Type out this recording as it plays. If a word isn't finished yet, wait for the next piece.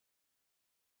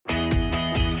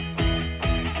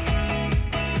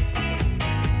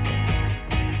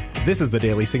This is the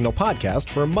Daily Signal podcast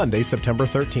for Monday, September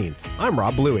 13th. I'm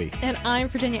Rob Bluey. And I'm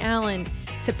Virginia Allen.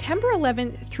 September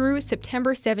 11th through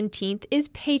September 17th is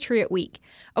Patriot Week,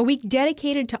 a week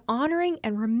dedicated to honoring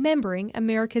and remembering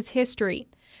America's history.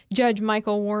 Judge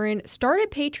Michael Warren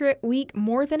started Patriot Week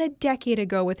more than a decade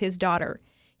ago with his daughter.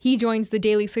 He joins the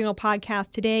Daily Signal podcast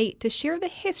today to share the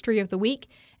history of the week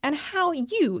and how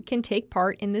you can take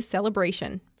part in this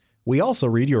celebration. We also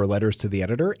read your letters to the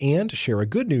editor and share a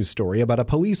good news story about a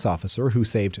police officer who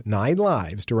saved 9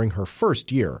 lives during her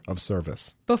first year of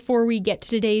service. Before we get to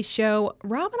today's show,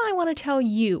 Rob and I want to tell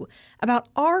you about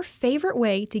our favorite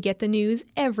way to get the news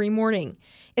every morning.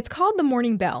 It's called the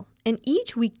Morning Bell, and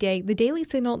each weekday, the Daily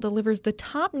Signal delivers the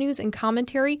top news and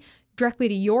commentary directly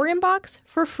to your inbox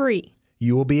for free.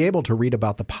 You will be able to read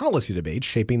about the policy debates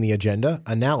shaping the agenda,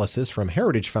 analysis from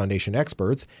Heritage Foundation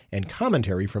experts, and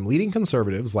commentary from leading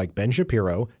conservatives like Ben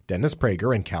Shapiro, Dennis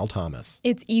Prager, and Cal Thomas.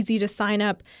 It's easy to sign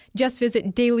up. Just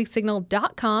visit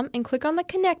dailysignal.com and click on the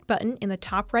Connect button in the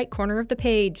top right corner of the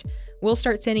page. We'll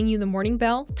start sending you the Morning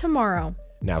Bell tomorrow.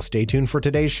 Now stay tuned for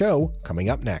today's show, coming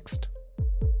up next.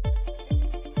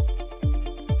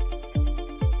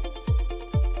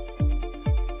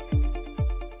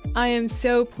 I am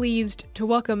so pleased to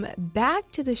welcome back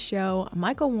to the show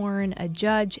Michael Warren, a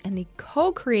judge and the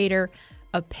co-creator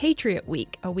of Patriot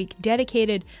Week, a week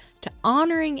dedicated to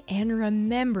honoring and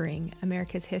remembering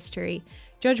America's history.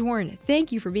 Judge Warren,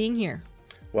 thank you for being here.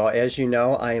 Well, as you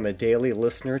know, I am a daily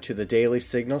listener to the Daily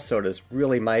Signal, so it is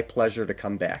really my pleasure to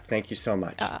come back. Thank you so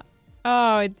much.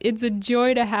 It's a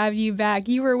joy to have you back.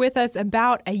 You were with us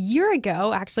about a year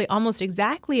ago, actually almost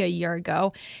exactly a year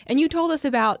ago, and you told us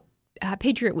about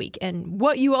Patriot Week and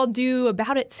what you all do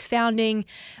about its founding.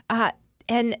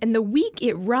 And the week,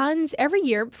 it runs every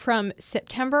year from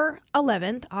September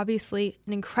 11th, obviously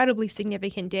an incredibly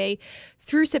significant day,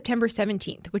 through September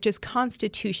 17th, which is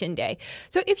Constitution Day.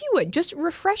 So if you would, just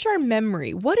refresh our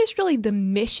memory. What is really the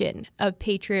mission of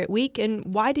Patriot Week, and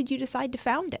why did you decide to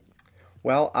found it?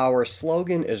 Well, our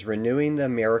slogan is renewing the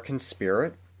American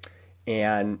spirit,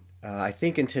 and I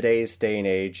think in today's day and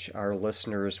age, our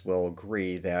listeners will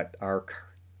agree that our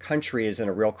country is in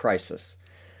a real crisis.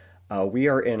 We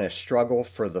are in a struggle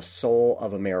for the soul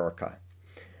of America.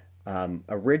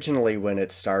 Originally, when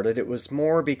it started, it was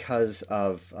more because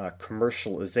of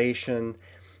commercialization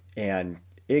and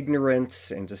ignorance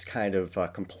and just kind of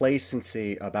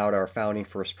complacency about our founding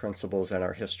first principles and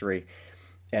our history.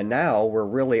 And now we're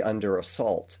really under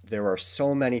assault. There are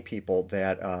so many people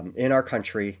that in our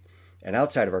country and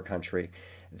outside of our country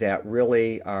that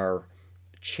really are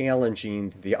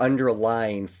challenging the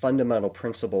underlying fundamental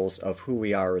principles of who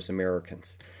we are as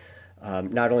Americans.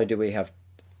 Not only do we have,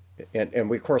 and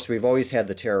we, of course, we've always had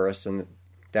the terrorists, and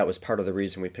that was part of the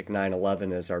reason we picked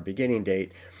 9/11 as our beginning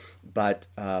date, but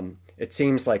it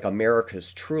seems like America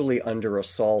is truly under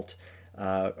assault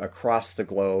across the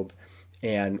globe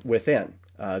and within.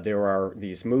 There are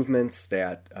these movements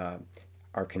that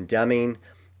are condemning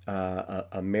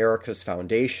America's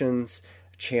foundations,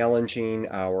 challenging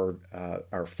our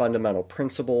fundamental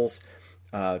principles,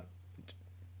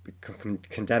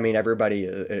 condemning everybody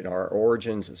in our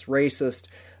origins as racist,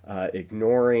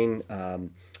 ignoring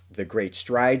the great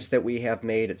strides that we have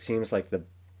made. It seems like the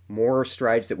more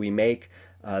strides that we make,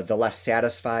 the less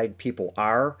satisfied people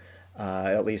are,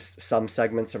 at least some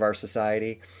segments of our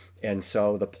society. And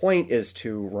so the point is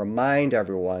to remind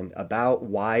everyone about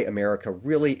why America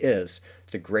really is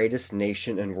the greatest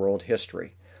nation in world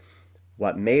history,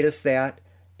 what made us that,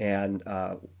 and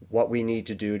what we need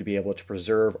to do to be able to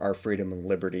preserve our freedom and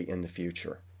liberty in the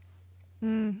future.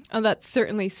 Oh, that's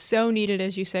certainly so needed,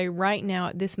 as you say, right now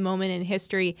at this moment in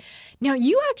history. Now,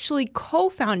 you actually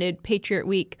co-founded Patriot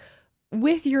Week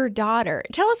with your daughter.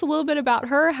 Tell us a little bit about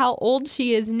her, how old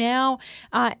she is now,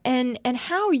 and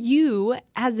how you,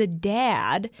 as a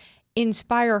dad,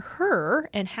 inspire her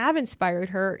and have inspired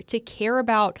her to care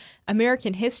about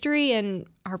American history and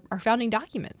our founding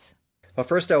documents. Well,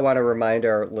 first I want to remind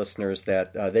our listeners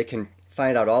that they can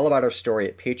find out all about our story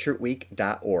at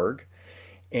patriotweek.org.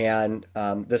 And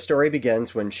the story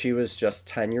begins when she was just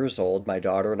 10 years old. My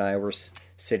daughter and I were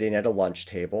sitting at a lunch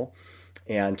table.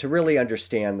 And to really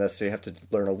understand this, so you have to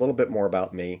learn a little bit more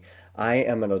about me. I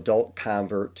am an adult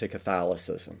convert to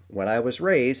Catholicism. When I was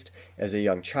raised as a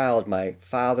young child, my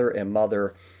father and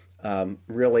mother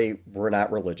really were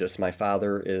not religious. My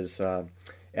father is,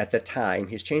 at the time,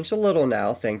 he's changed a little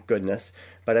now, thank goodness,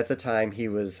 but at the time he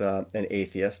was an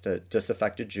atheist, a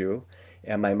disaffected Jew,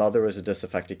 and my mother was a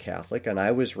disaffected Catholic, and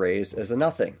I was raised as a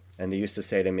nothing. And they used to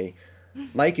say to me,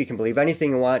 Mike, you can believe anything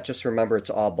you want, just remember it's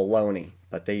all baloney,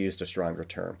 but they used a stronger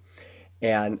term.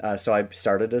 And so I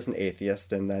started as an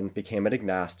atheist and then became an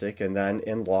agnostic. And then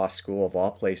in law school, of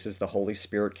all places, the Holy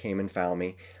Spirit came and found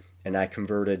me. And I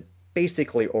converted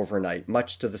basically overnight,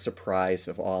 much to the surprise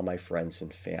of all my friends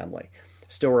and family.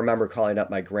 Still remember calling up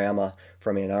my grandma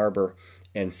from Ann Arbor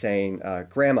and saying,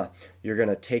 Grandma, you're going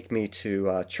to take me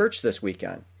to church this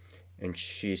weekend. And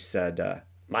she said,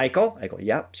 Michael? I go,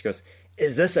 yep. She goes,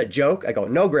 is this a joke? I go,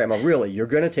 no, Grandma, really, you're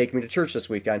going to take me to church this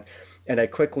weekend. And I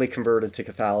quickly converted to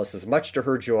Catholicism, much to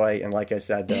her joy and, like I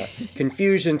said,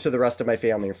 confusion to the rest of my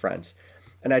family and friends.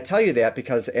 And I tell you that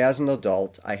because as an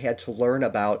adult, I had to learn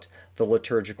about the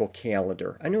liturgical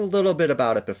calendar. I knew a little bit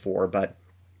about it before, but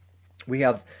we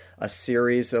have a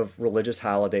series of religious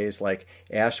holidays like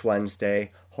Ash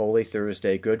Wednesday, Holy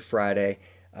Thursday, Good Friday,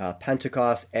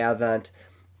 Pentecost, Advent,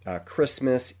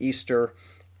 Christmas, Easter.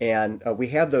 And we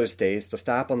have those days to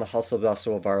stop on the hustle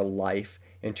bustle of our life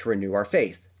and to renew our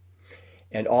faith.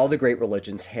 And all the great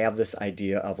religions have this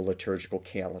idea of a liturgical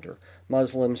calendar.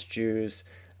 Muslims, Jews,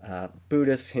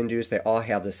 Buddhists, Hindus, they all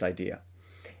have this idea.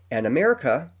 And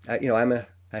America, I'm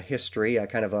a history,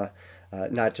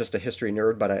 not just a history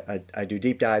nerd, but I do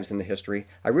deep dives into history.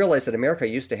 I realized that America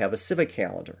used to have a civic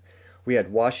calendar. We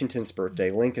had Washington's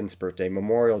birthday, Lincoln's birthday,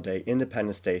 Memorial Day,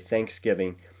 Independence Day,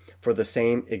 Thanksgiving, for the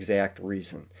same exact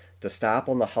reason, to stop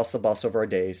on the hustle bustle of our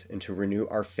days and to renew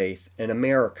our faith in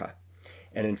America.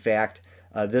 And in fact,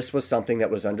 this was something that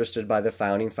was understood by the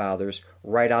founding fathers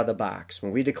right out of the box.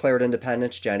 When we declared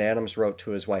independence, John Adams wrote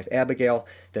to his wife Abigail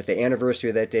that the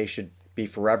anniversary of that day should be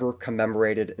forever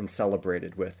commemorated and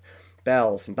celebrated with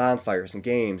bells and bonfires and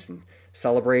games and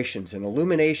celebrations and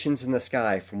illuminations in the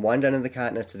sky from one end of the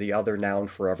continent to the other now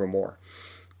and forevermore.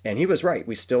 And he was right.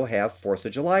 We still have 4th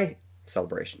of July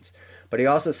celebrations. But he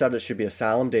also said it should be a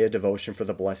solemn day of devotion for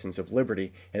the blessings of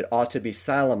liberty. It ought to be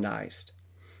solemnized.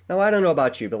 Now, I don't know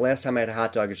about you, but last time I had a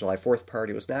hot dog at July 4th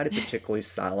party, it was not a particularly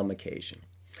solemn occasion.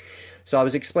 So I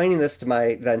was explaining this to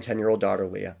my then 10-year-old daughter,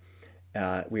 Leah.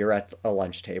 We were at a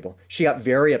lunch table. She got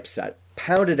very upset,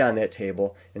 pounded on that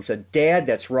table, and said, Dad,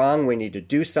 that's wrong. We need to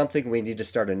do something. We need to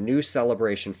start a new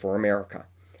celebration for America.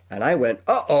 And I went,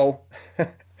 uh-oh,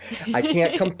 I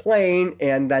can't complain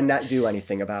and then not do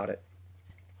anything about it.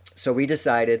 So we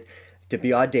decided to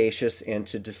be audacious and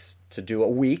to do a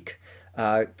week,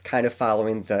 kind of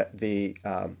following the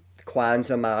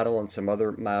Kwanzaa model and some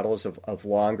other models of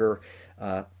longer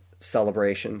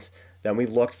celebrations. Then we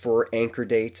looked for anchor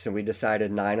dates and we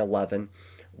decided 9/11,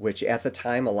 which at the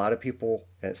time a lot of people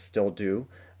still do.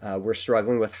 We're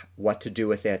struggling with what to do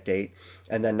with that date.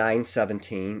 And then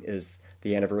 9/17 is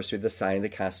the anniversary of the signing of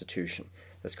the Constitution.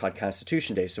 That's called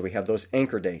Constitution Day. So we have those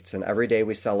anchor dates, and every day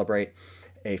we celebrate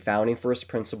a founding first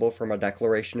principle from our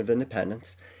Declaration of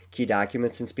Independence, key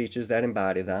documents and speeches that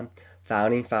embody them,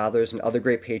 founding fathers and other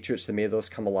great patriots that made those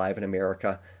come alive in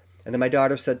America. And then my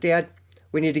daughter said, Dad,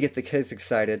 we need to get the kids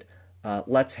excited.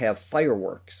 Let's have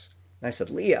fireworks. And I said,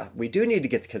 Leah, we do need to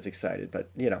get the kids excited, but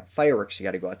fireworks, you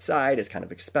got to go outside. It's kind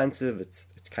of expensive. It's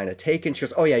kind of taken. She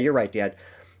goes, oh yeah, you're right, Dad.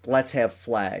 Let's have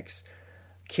flags.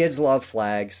 Kids love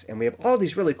flags, and we have all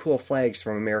these really cool flags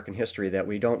from American history that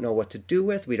we don't know what to do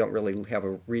with. We don't really have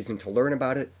a reason to learn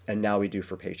about it, and now we do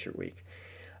for Patriot Week.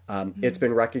 It's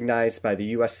been recognized by the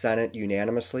U.S. Senate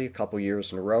unanimously a couple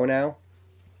years in a row now.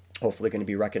 Hopefully going to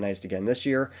be recognized again this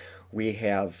year. We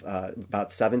have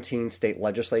about 17 state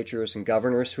legislatures and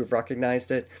governors who've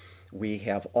recognized it. We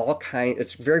have all kinds,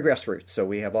 it's very grassroots, so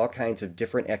we have all kinds of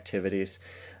different activities.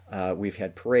 We've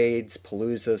had parades,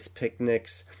 paloozas,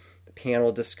 picnics,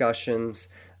 panel discussions,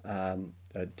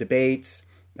 debates,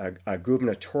 a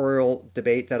gubernatorial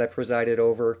debate that I presided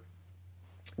over,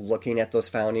 looking at those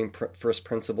founding first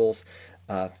principles,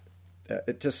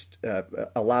 just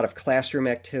a lot of classroom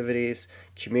activities,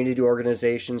 community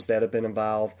organizations that have been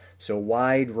involved, so a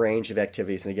wide range of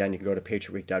activities. And again, you can go to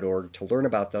patriotweek.org to learn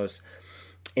about those.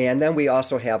 And then we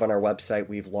also have on our website,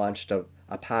 we've launched a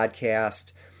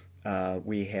podcast.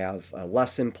 We have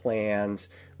lesson plans.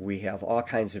 We have all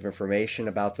kinds of information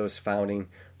about those founding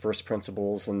first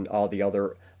principles and all the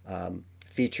other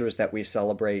features that we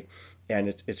celebrate. And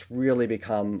it's really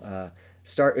become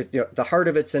the heart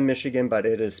of it's in Michigan, but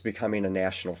it is becoming a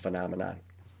national phenomenon.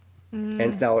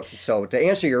 And now, so to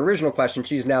answer your original question,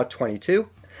 she's now 22.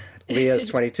 Leah is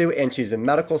 22, and she's in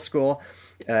medical school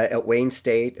at Wayne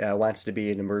State. Wants to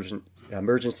be an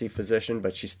emergency physician,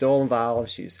 but she's still involved.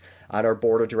 She's on our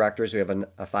board of directors. We have a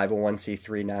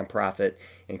 501c3 nonprofit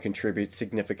and contributes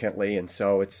significantly. And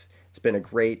so it's been a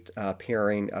great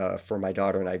pairing for my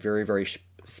daughter and I. Very, very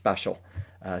special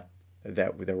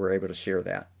that we're able to share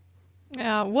that.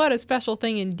 What a special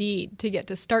thing indeed to get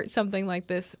to start something like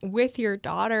this with your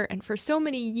daughter, and for so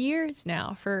many years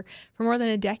now, for more than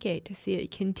a decade, to see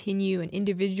it continue and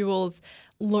individuals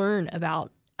learn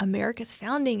about America's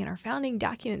founding and our founding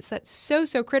documents. That's so,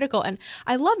 so critical. And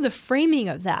I love the framing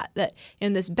of that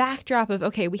in this backdrop of,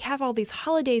 okay, we have all these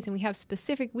holidays and we have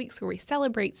specific weeks where we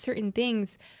celebrate certain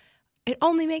things. It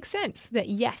only makes sense that,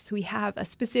 yes, we have a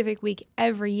specific week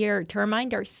every year to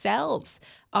remind ourselves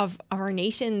of our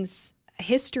nation's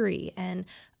history and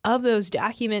of those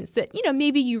documents that,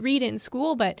 maybe you read in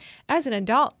school, but as an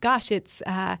adult, gosh, it's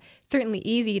certainly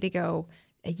easy to go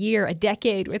a year, a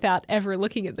decade without ever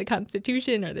looking at the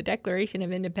Constitution or the Declaration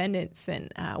of Independence.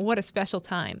 And what a special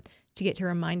time to get to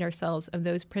remind ourselves of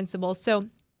those principles. So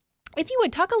if you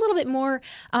would talk a little bit more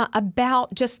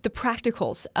about just the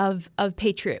practicals of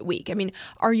Patriot Week. I mean,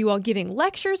 are you all giving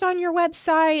lectures on your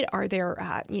website? Are there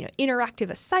interactive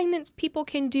assignments people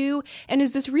can do? And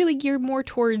is this really geared more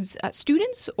towards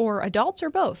students or adults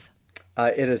or both?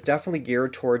 It is definitely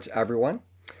geared towards everyone,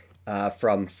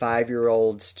 from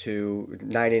 5-year-olds to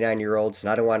 99-year-olds.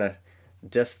 And I don't want to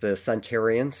diss the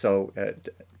centenarian, so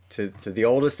to the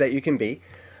oldest that you can be.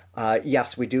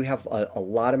 Yes, we do have a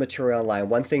lot of material online.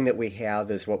 One thing that we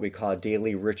have is what we call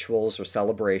daily rituals or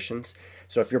celebrations.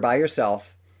 So if you're by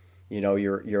yourself,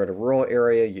 you're in a rural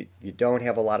area, you don't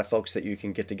have a lot of folks that you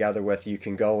can get together with, you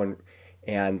can go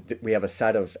and we have a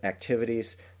set of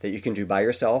activities that you can do by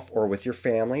yourself or with your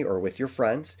family or with your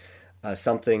friends.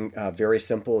 Something very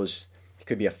simple it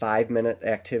could be a 5-minute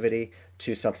activity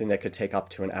to something that could take up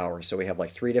to an hour. So we have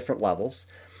like 3 different levels.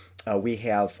 We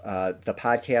have the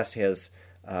podcast has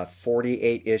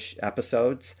 48-ish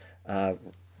episodes,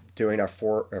 doing our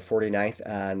 49th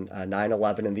on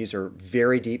 9/11, and these are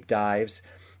very deep dives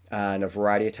on a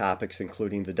variety of topics,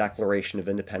 including the Declaration of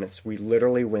Independence. We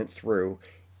literally went through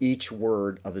each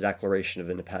word of the Declaration of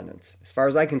Independence. As far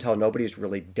as I can tell, nobody's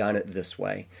really done it this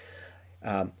way.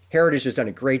 Heritage has done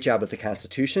a great job with the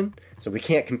Constitution, so we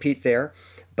can't compete there.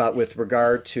 But with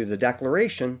regard to the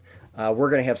Declaration,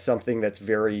 we're going to have something that's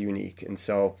very unique, and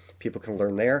so people can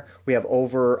learn there. We have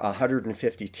over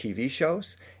 150 TV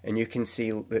shows, and you can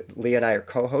see Leah and I are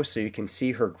co-hosts, so you can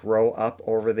see her grow up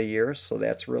over the years, so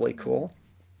that's really cool.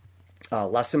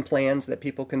 Lesson plans that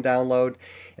people can download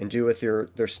and do with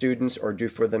their students or do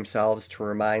for themselves to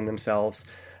remind themselves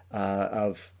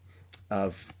of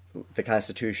the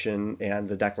Constitution and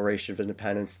the Declaration of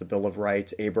Independence, the Bill of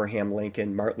Rights, Abraham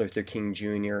Lincoln, Martin Luther King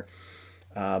Jr.,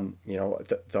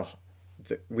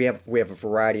 we have a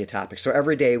variety of topics. So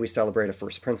every day we celebrate a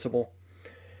first principle,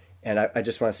 and I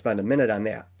just want to spend a minute on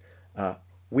that.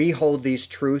 We hold these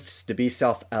truths to be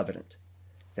self-evident,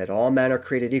 that all men are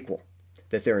created equal,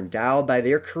 that they're endowed by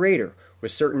their Creator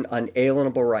with certain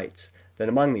unalienable rights, that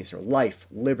among these are life,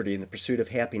 liberty, and the pursuit of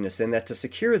happiness, and that to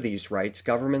secure these rights,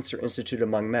 governments are instituted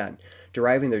among men,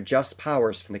 deriving their just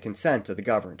powers from the consent of the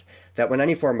governed, that when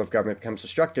any form of government becomes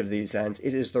destructive of these ends,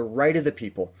 it is the right of the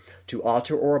people to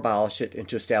alter or abolish it and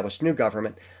to establish new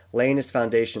government, laying its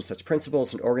foundation such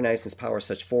principles and organizing its power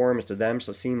such form as to them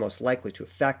shall seem most likely to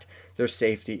affect their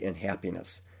safety and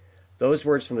happiness. Those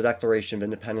words from the Declaration of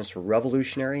Independence were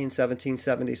revolutionary in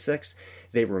 1776.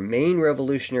 They remain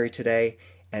revolutionary today,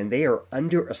 and they are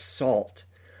under assault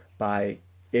by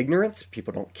ignorance,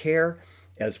 people don't care,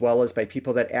 as well as by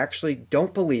people that actually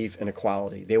don't believe in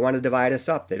equality. They want to divide us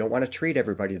up. They don't want to treat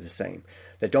everybody the same.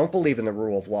 They don't believe in the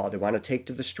rule of law. They want to take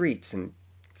to the streets and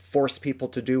force people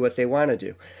to do what they want to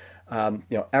do.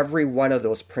 Every one of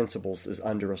those principles is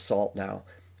under assault now.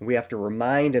 We have to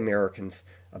remind Americans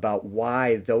about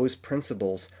why those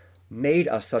principles made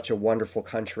us such a wonderful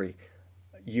country,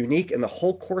 unique in the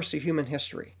whole course of human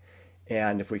history.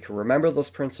 And if we can remember those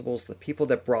principles, the people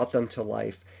that brought them to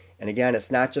life, and again, it's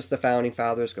not just the Founding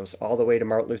Fathers, it goes all the way to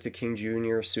Martin Luther King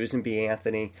Jr., Susan B.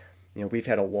 Anthony. We've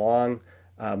had a long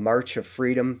march of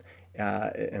freedom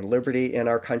and liberty in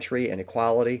our country and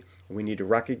equality. We need to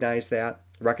recognize that,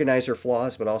 recognize our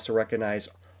flaws, but also recognize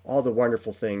all the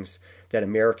wonderful things that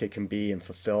America can be and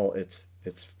fulfill its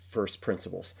first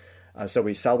principles. So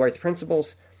we celebrate the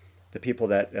principles, the people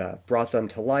that brought them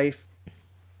to life,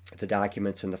 the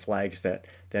documents and the flags that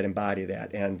embody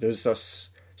that. And there's a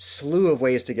slew of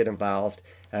ways to get involved.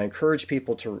 I encourage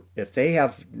people to, if they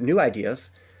have new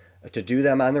ideas, to do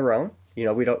them on their own. You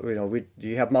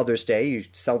have Mother's Day, you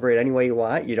celebrate any way you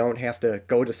want. You don't have to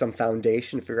go to some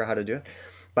foundation to figure out how to do it.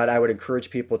 But I would encourage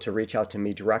people to reach out to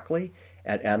me directly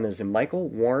at M as in Michael,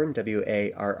 Warren,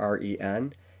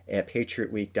 WARREN, at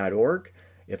patriotweek.org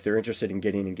if they're interested in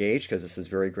getting engaged, because this is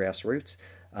very grassroots,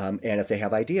 and if they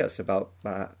have ideas about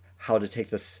how to take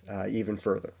this even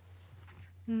further.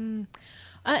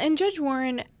 And Judge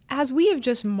Warren, As we have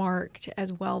just marked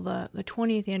as well the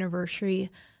 20th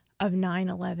anniversary of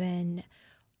 9/11,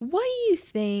 what do you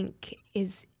think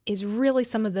is really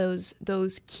some of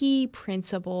those key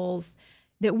principles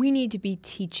that we need to be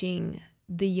teaching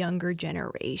the younger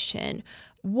generation?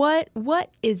 What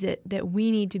is it that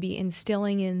we need to be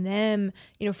instilling in them,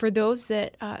 for those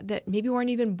that maybe weren't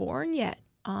even born yet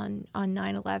on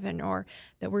 9/11, or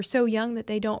that were so young that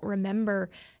they don't remember,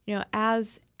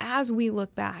 as we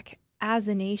look back as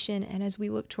a nation and as we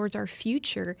look towards our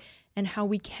future and how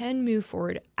we can move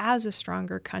forward as a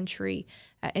stronger country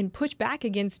and push back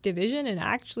against division and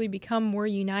actually become more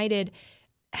united.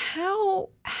 How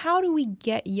do we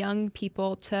get young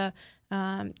people to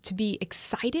be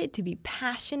excited, to be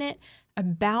passionate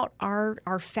about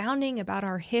our founding, about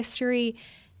our history,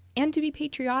 and to be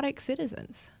patriotic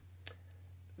citizens?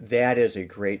 That is a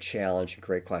great challenge, a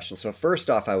great question. So first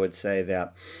off, I would say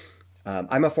that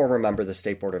I'm a former member of the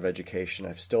State Board of Education.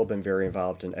 I've still been very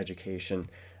involved in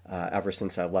education ever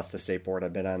since I left the State Board.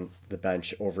 I've been on the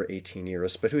bench over 18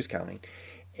 years, but who's counting?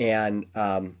 And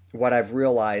what I've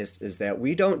realized is that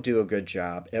we don't do a good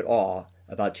job at all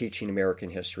about teaching American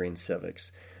history and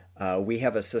civics. We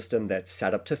have a system that's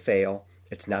set up to fail.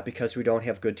 It's not because we don't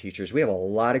have good teachers. We have a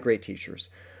lot of great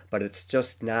teachers, but it's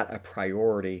just not a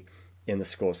priority in the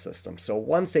school system. So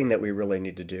one thing that we really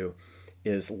need to do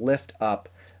is lift up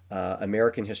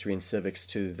American history and civics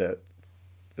to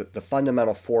the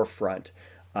fundamental forefront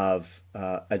of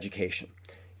education.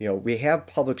 We have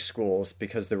public schools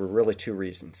because there were really two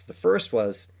reasons. The first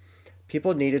was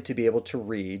people needed to be able to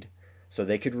read so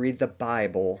they could read the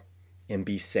Bible and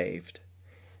be saved.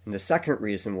 And the second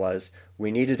reason was we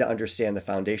needed to understand the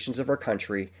foundations of our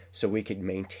country so we could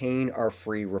maintain our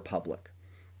free republic.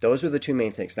 Those are the two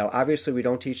main things. Now, obviously, we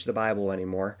don't teach the Bible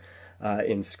anymore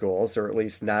in schools, or at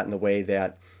least not in the way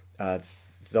that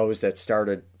those that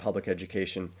started public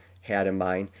education had in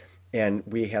mind. And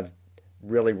we have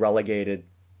really relegated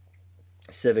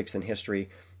civics and history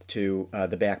to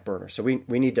the back burner. So we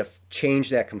need to change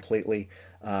that completely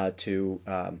to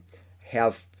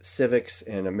have civics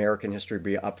and American history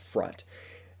be up front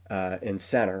and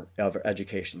center of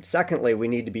education. Secondly, we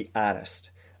need to be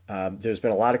honest. There's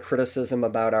been a lot of criticism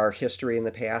about our history in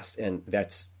the past, and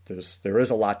there is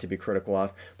a lot to be critical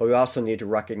of, but we also need to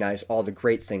recognize all the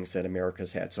great things that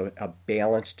America's had, so a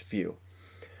balanced view.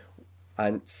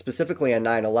 Specifically on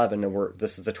 9/11, and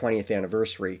this is the 20th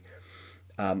anniversary,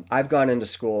 I've gone into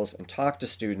schools and talked to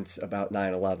students about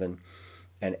 9/11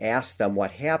 and asked them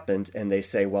what happened, and they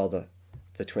say, well, the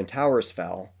Twin Towers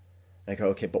fell. And I go,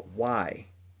 okay, but why?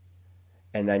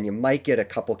 And then you might get a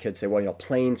couple kids say, well,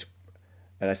 planes.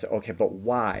 And I said, okay, but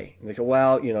why? And they go,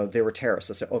 well, they were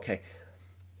terrorists. I said, okay.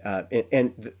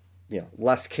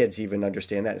 Less kids even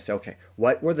understand that. I say, okay,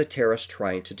 what were the terrorists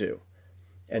trying to do?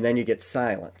 And then you get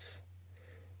silence.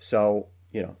 So,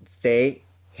 they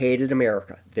hated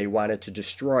America. They wanted to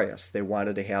destroy us. They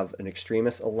wanted to have an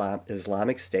extremist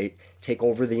Islamic state take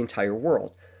over the entire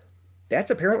world. That's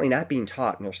apparently not being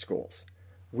taught in our schools.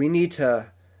 We need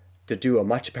to do a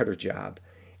much better job,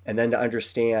 and then to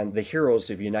understand the heroes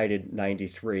of United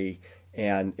 93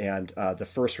 and the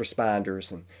first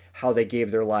responders and how they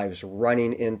gave their lives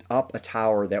running up a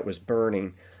tower that was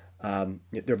burning.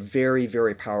 They're very,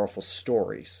 very powerful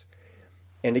stories.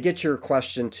 And to get your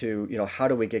question to, how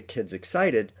do we get kids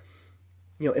excited?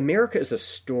 America is a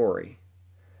story.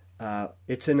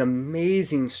 It's an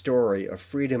amazing story of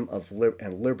freedom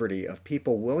and liberty, of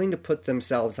people willing to put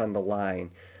themselves on the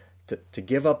line, to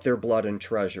give up their blood and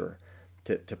treasure,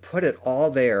 to put it all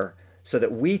there so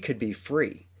that we could be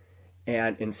free.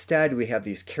 And instead we have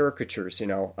these caricatures,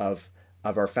 of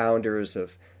our founders,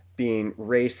 of being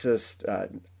racist,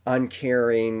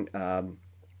 uncaring,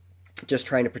 just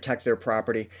trying to protect their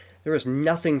property. There is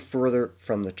nothing further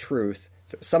from the truth.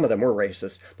 Some of them were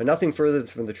racist, but nothing further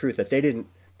from the truth that they didn't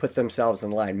put themselves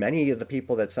in line. Many of the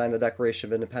people that signed the Declaration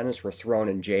of Independence were thrown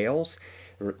in jails.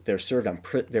 They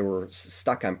were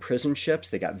stuck on prison ships.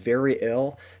 They got very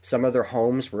ill. Some of their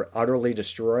homes were utterly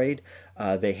destroyed.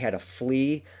 They had to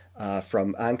flee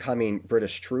from oncoming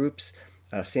British troops.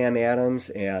 Sam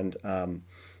Adams and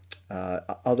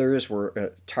others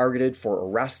were targeted for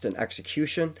arrest and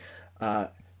execution.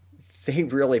 They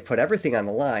really put everything on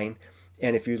the line.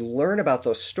 And if you learn about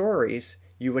those stories,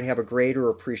 you would have a greater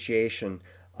appreciation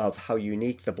of how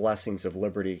unique the blessings of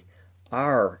liberty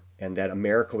are, and that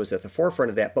America was at the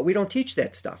forefront of that. But we don't teach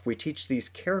that stuff. We teach these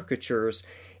caricatures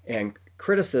and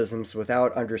criticisms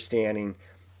without understanding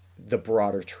the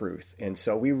broader truth. And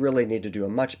so we really need to do a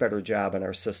much better job in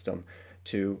our system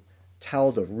to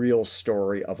tell the real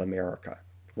story of America.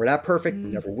 We're not perfect,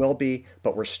 never will be,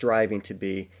 but we're striving to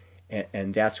be.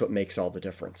 and that's what makes all the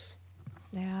difference.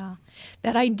 Yeah,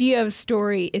 that idea of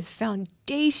story is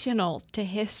foundational to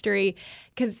history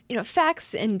because,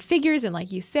 facts and figures, and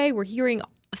like you say, we're hearing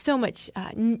so much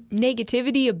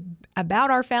negativity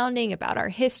about our founding, about our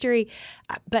history.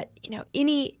 But,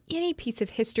 any piece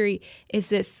of history is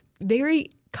this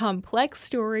very complex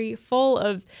story full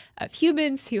of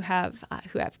humans who have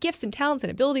gifts and talents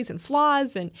and abilities and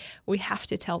flaws, and we have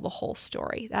to tell the whole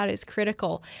story. That is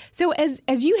critical. So as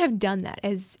you have done that,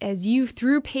 as you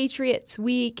through Patriots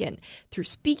Week and through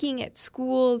speaking at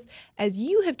schools, as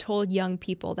you have told young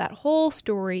people that whole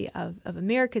story of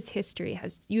America's history,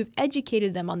 as you have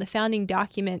educated them on the founding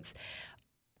documents,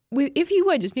 if you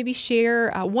would just maybe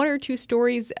share one or two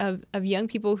stories of young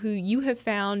people who you have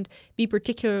found be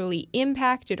particularly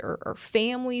impacted or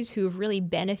families who have really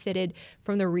benefited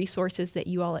from the resources that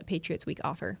you all at Patriots Week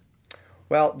offer.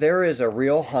 Well, there is a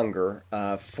real hunger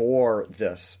for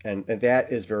this, and that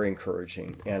is very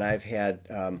encouraging. And I've had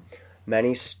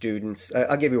many students.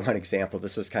 I'll give you one example.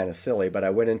 This was kind of silly, but I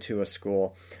went into a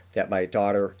school that my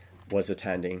daughter was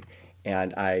attending,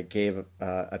 and I gave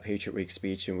a Patriot Week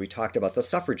speech, and we talked about the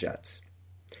suffragettes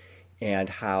and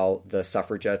how the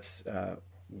suffragettes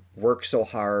worked so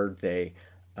hard. They,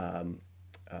 from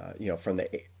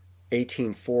the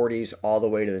 1840s all the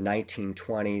way to the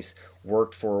 1920s,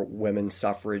 worked for women's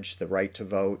suffrage, the right to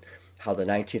vote, how the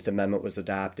 19th Amendment was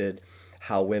adopted,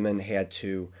 how women had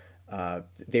to,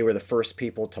 they were the first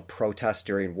people to protest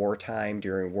during wartime,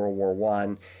 during World War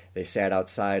I. They sat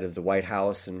outside of the White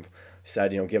House and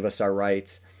said, give us our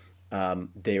rights.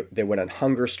 They went on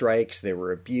hunger strikes. They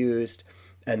were abused.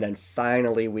 And then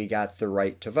finally we got the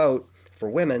right to vote for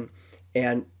women.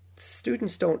 And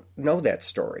students don't know that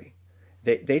story.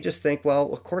 They just think,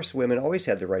 well, of course women always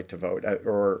had the right to vote.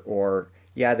 Or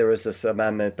yeah, there was this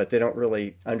amendment, but they don't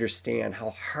really understand how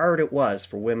hard it was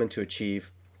for women to achieve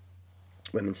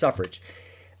women's suffrage.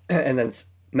 And then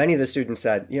many of the students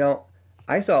said,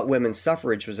 I thought women's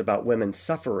suffrage was about women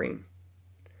suffering,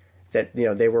 that,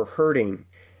 they were hurting,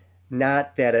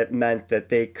 not that it meant that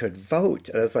they could vote.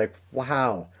 And I was like,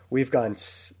 wow, we've gone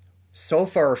so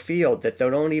far afield that they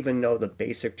don't even know the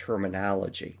basic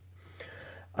terminology.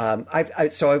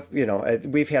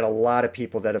 We've had a lot of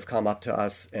people that have come up to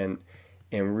us and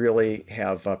really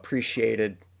have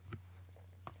appreciated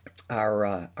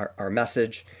our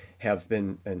message, have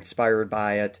been inspired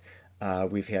by it.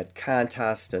 We've had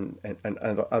contests and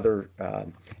other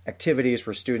activities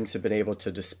where students have been able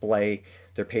to display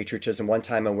their patriotism. One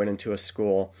time I went into a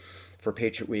school for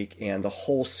Patriot Week, and the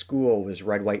whole school was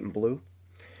red, white, and blue,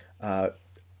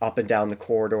 up and down the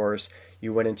corridors.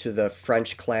 You went into the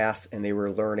French class, and they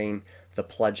were learning the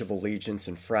Pledge of Allegiance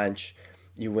in French.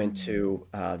 You went to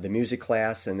the music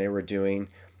class, and they were doing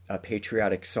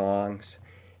patriotic songs.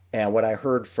 And what I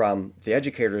heard from the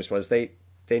educators was they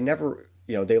never...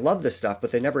 they loved this stuff,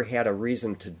 but they never had a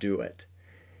reason to do it.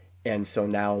 And so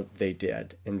now they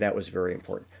did, and that was very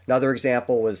important. Another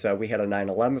example was we had a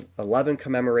 9/11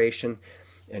 commemoration,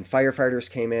 and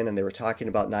firefighters came in, and they were talking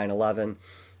about 9/11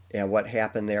 and what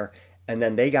happened there. And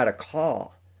then they got a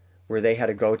call where they had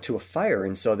to go to a fire,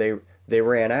 and so they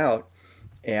ran out,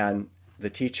 and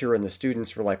the teacher and the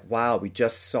students were like, wow, we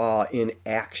just saw in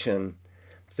action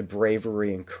the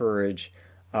bravery and courage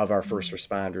of our first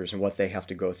responders and what they have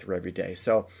to go through every day.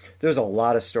 So there's a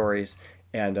lot of stories,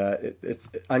 and it's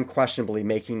unquestionably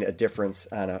making a difference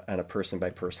on a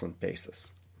person-by-person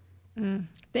basis.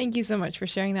 Thank you so much for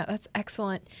sharing that. That's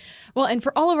excellent. Well, and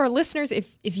for all of our listeners,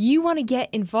 if you want to get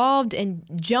involved and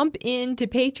jump into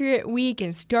Patriot Week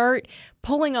and start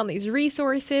pulling on these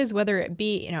resources, whether it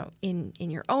be in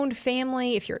your own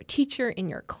family, if you're a teacher in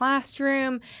your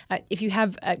classroom, if you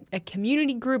have a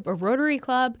community group, a Rotary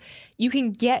Club, you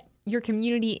can get your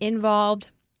community involved.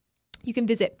 You can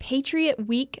visit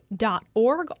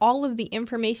patriotweek.org. All of the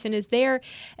information is there.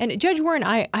 And Judge Warren,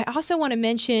 I also want to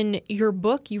mention your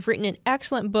book. You've written an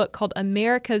excellent book called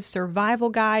America's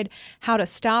Survival Guide, How to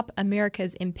Stop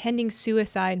America's Impending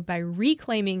Suicide by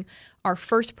Reclaiming Our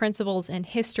First Principles and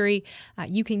History.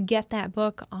 You can get that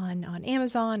book on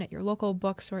Amazon, at your local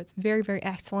bookstore. It's very, very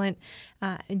excellent.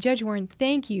 And Judge Warren,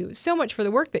 thank you so much for the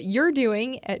work that you're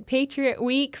doing at Patriot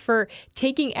Week, for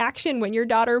taking action when your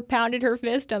daughter pounded her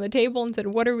fist on the table and said,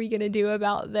 what are we going to do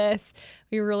about this?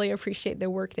 We really appreciate the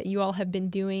work that you all have been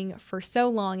doing for so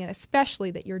long, and especially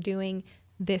that you're doing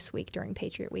this week during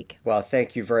Patriot Week. Well,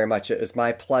 thank you very much. It's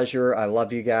my pleasure. I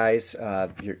love you guys.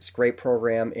 It's a great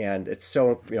program, and it's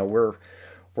so, we're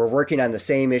working on the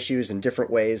same issues in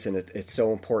different ways, and it's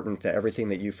so important that everything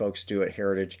that you folks do at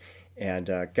Heritage.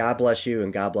 And God bless you,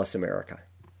 and God bless America.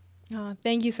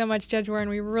 Thank you so much, Judge Warren.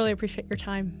 We really appreciate your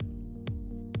time.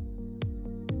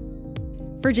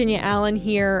 Virginia Allen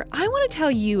here. I want to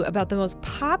tell you about the most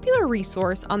popular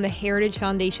resource on the Heritage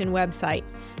Foundation website,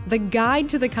 the Guide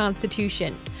to the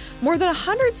Constitution. More than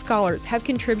 100 scholars have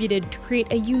contributed to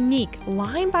create a unique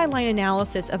line-by-line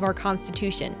analysis of our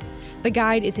Constitution. The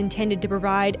guide is intended to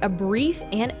provide a brief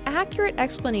and accurate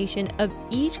explanation of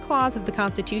each clause of the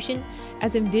Constitution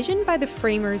as envisioned by the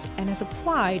framers and as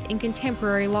applied in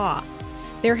contemporary law.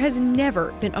 There has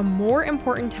never been a more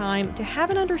important time to have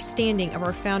an understanding of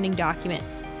our founding document.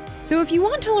 So if you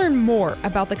want to learn more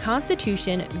about the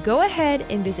Constitution, go ahead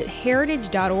and visit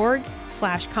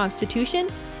heritage.org/Constitution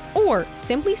or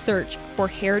simply search for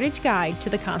Heritage Guide to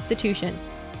the Constitution.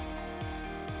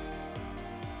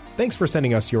 Thanks for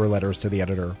sending us your letters to the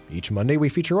editor. Each Monday we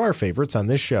feature our favorites on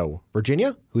this show.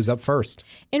 Virginia, who's up first?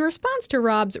 In response to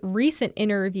Rob's recent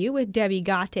interview with Debbie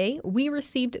Gatte, we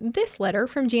received this letter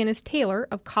from Janice Taylor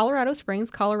of Colorado Springs,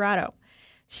 Colorado.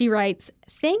 She writes,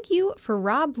 "Thank you for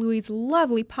Rob Bluey's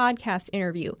lovely podcast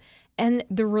interview and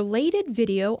the related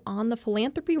video on the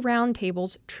Philanthropy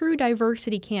Roundtable's True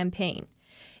Diversity campaign.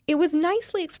 It was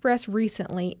nicely expressed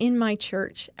recently in my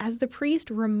church as the priest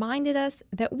reminded us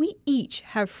that we each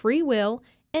have free will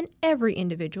and every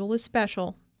individual is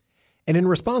special." And in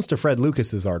response to Fred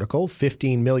Lucas's article,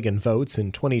 15 million votes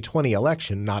in 2020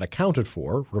 election not accounted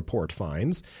for, report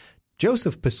finds,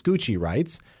 Joseph Piscucci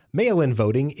writes, "Mail-in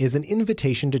voting is an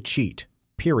invitation to cheat,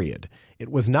 period. It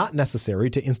was not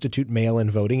necessary to institute mail-in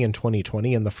voting in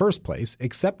 2020 in the first place,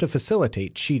 except to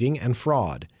facilitate cheating and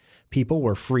fraud. People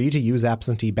were free to use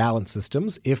absentee ballot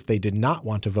systems if they did not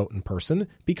want to vote in person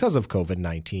because of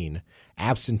COVID-19.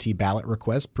 Absentee ballot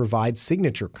requests provide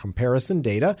signature comparison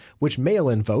data, which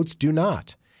mail-in votes do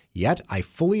not. Yet, I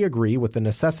fully agree with the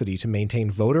necessity to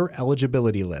maintain voter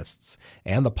eligibility lists,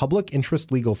 and the Public Interest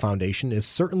Legal Foundation is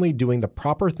certainly doing the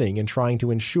proper thing in trying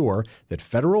to ensure that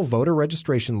federal voter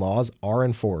registration laws are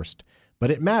enforced.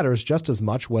 But it matters just as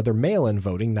much whether mail-in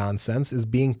voting nonsense is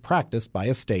being practiced by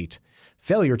a state.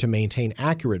 Failure to maintain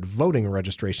accurate voting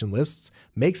registration lists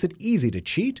makes it easy to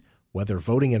cheat, whether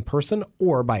voting in person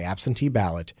or by absentee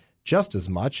ballot, just as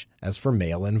much as for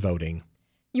mail-in voting."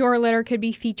 Your letter could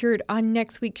be featured on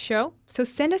next week's show, so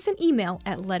send us an email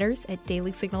at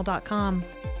letters@dailysignal.com.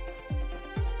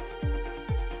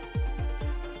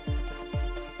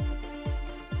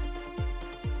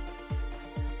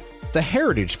 The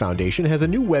Heritage Foundation has a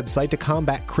new website to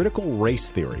combat critical race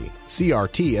theory.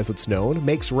 CRT, as it's known,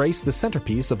 makes race the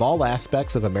centerpiece of all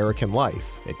aspects of American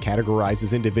life. It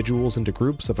categorizes individuals into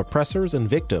groups of oppressors and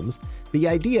victims. The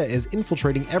idea is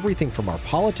infiltrating everything from our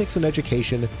politics and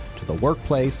education to the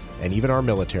workplace and even our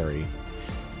military.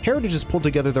 Heritage has pulled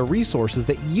together the resources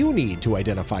that you need to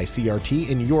identify CRT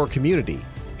in your community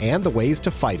and the ways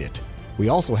to fight it. We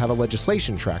also have a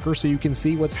legislation tracker so you can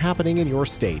see what's happening in your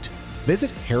state.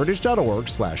 Visit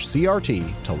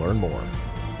heritage.org/CRT to learn more.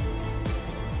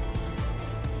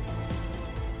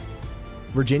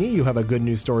 Virginia, you have a good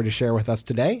news story to share with us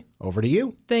today. Over to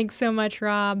you. Thanks so much,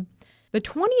 Rob. The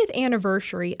 20th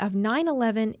anniversary of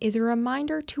 9/11 is a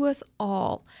reminder to us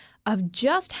all of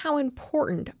just how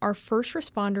important our first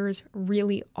responders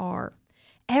really are.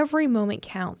 Every moment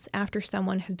counts after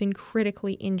someone has been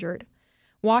critically injured.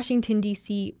 Washington,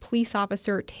 D.C. police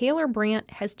officer Taylor Brandt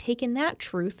has taken that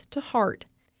truth to heart.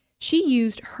 She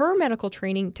used her medical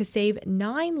training to save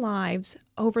 9 lives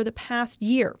over the past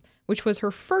year, which was her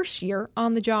first year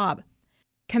on the job.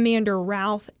 Commander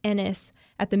Ralph Ennis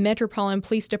at the Metropolitan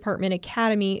Police Department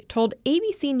Academy told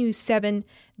ABC News 7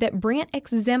 that Brandt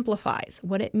exemplifies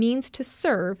what it means to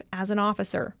serve as an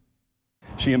officer.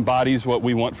 She embodies what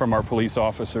we want from our police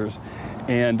officers,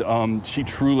 and she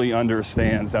truly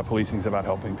understands that policing is about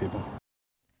helping people.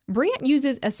 Brandt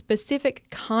uses a specific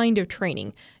kind of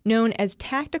training known as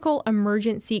tactical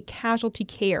emergency casualty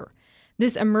care.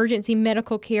 This emergency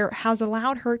medical care has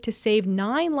allowed her to save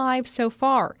 9 lives so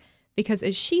far because,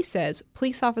 as she says,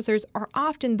 police officers are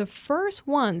often the first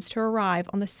ones to arrive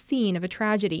on the scene of a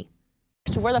tragedy.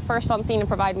 We're the first on scene to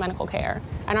provide medical care,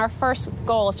 and our first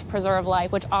goal is to preserve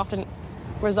life, which often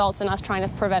results in us trying to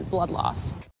prevent blood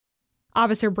loss.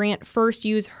 Officer Brandt first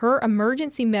used her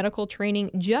emergency medical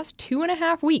training just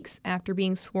 2.5 weeks after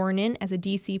being sworn in as a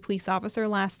D.C. police officer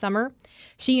last summer.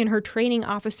 She and her training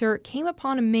officer came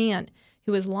upon a man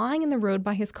who was lying in the road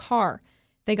by his car.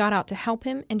 They got out to help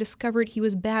him and discovered he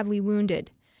was badly wounded.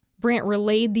 Brandt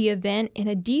relayed the event in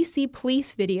a D.C.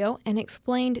 police video and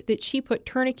explained that she put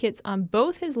tourniquets on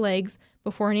both his legs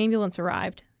before an ambulance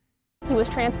arrived. He was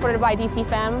transported by D.C.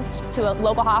 FEMS to a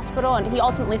local hospital, and he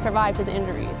ultimately survived his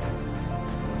injuries.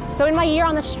 So in my year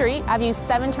on the street, I've used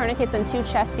 7 tourniquets and 2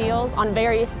 chest seals on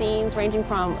various scenes ranging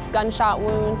from gunshot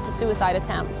wounds to suicide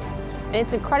attempts. And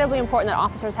it's incredibly important that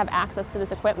officers have access to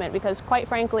this equipment because, quite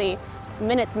frankly,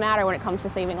 minutes matter when it comes to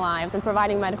saving lives and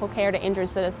providing medical care to injured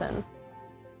citizens.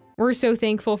 We're so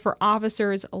thankful for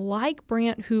officers like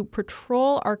Brant who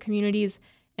patrol our communities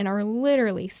and are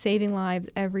literally saving lives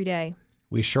every day.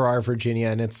 We sure are, Virginia,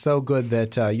 and it's so good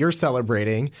that you're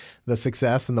celebrating the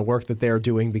success and the work that they're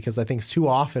doing, because I think too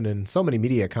often in so many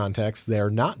media contexts, they're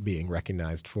not being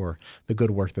recognized for the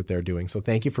good work that they're doing. So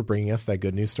thank you for bringing us that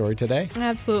good news story today.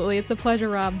 Absolutely. It's a pleasure,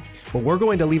 Rob. Well, we're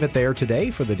going to leave it there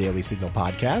today for the Daily Signal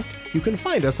podcast. You can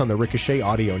find us on the Ricochet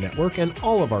Audio Network, and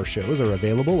all of our shows are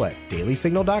available at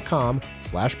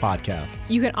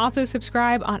dailysignal.com/podcasts. You can also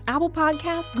subscribe on Apple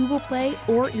Podcasts, Google Play,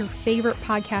 or your favorite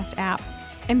podcast app.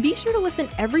 And be sure to listen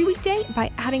every weekday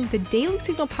by adding the Daily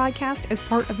Signal podcast as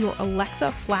part of your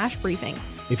Alexa flash briefing.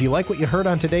 If you like what you heard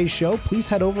on today's show, please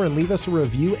head over and leave us a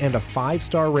review and a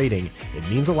 5-star rating. It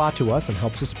means a lot to us and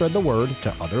helps us spread the word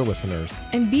to other listeners.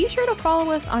 And be sure to follow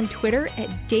us on Twitter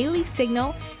at Daily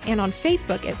Signal and on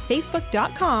Facebook at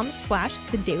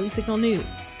facebook.com/The Daily Signal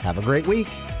News. Have a great week.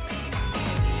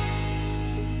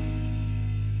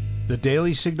 The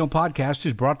Daily Signal podcast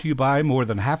is brought to you by more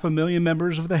than 500,000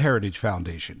 members of the Heritage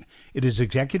Foundation. It is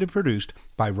executive produced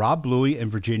by Rob Bluey and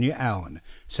Virginia Allen.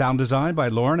 Sound design by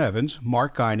Lauren Evans,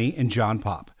 Mark Guiney, and John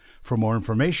Pop. For more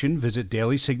information, visit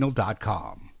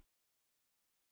dailysignal.com.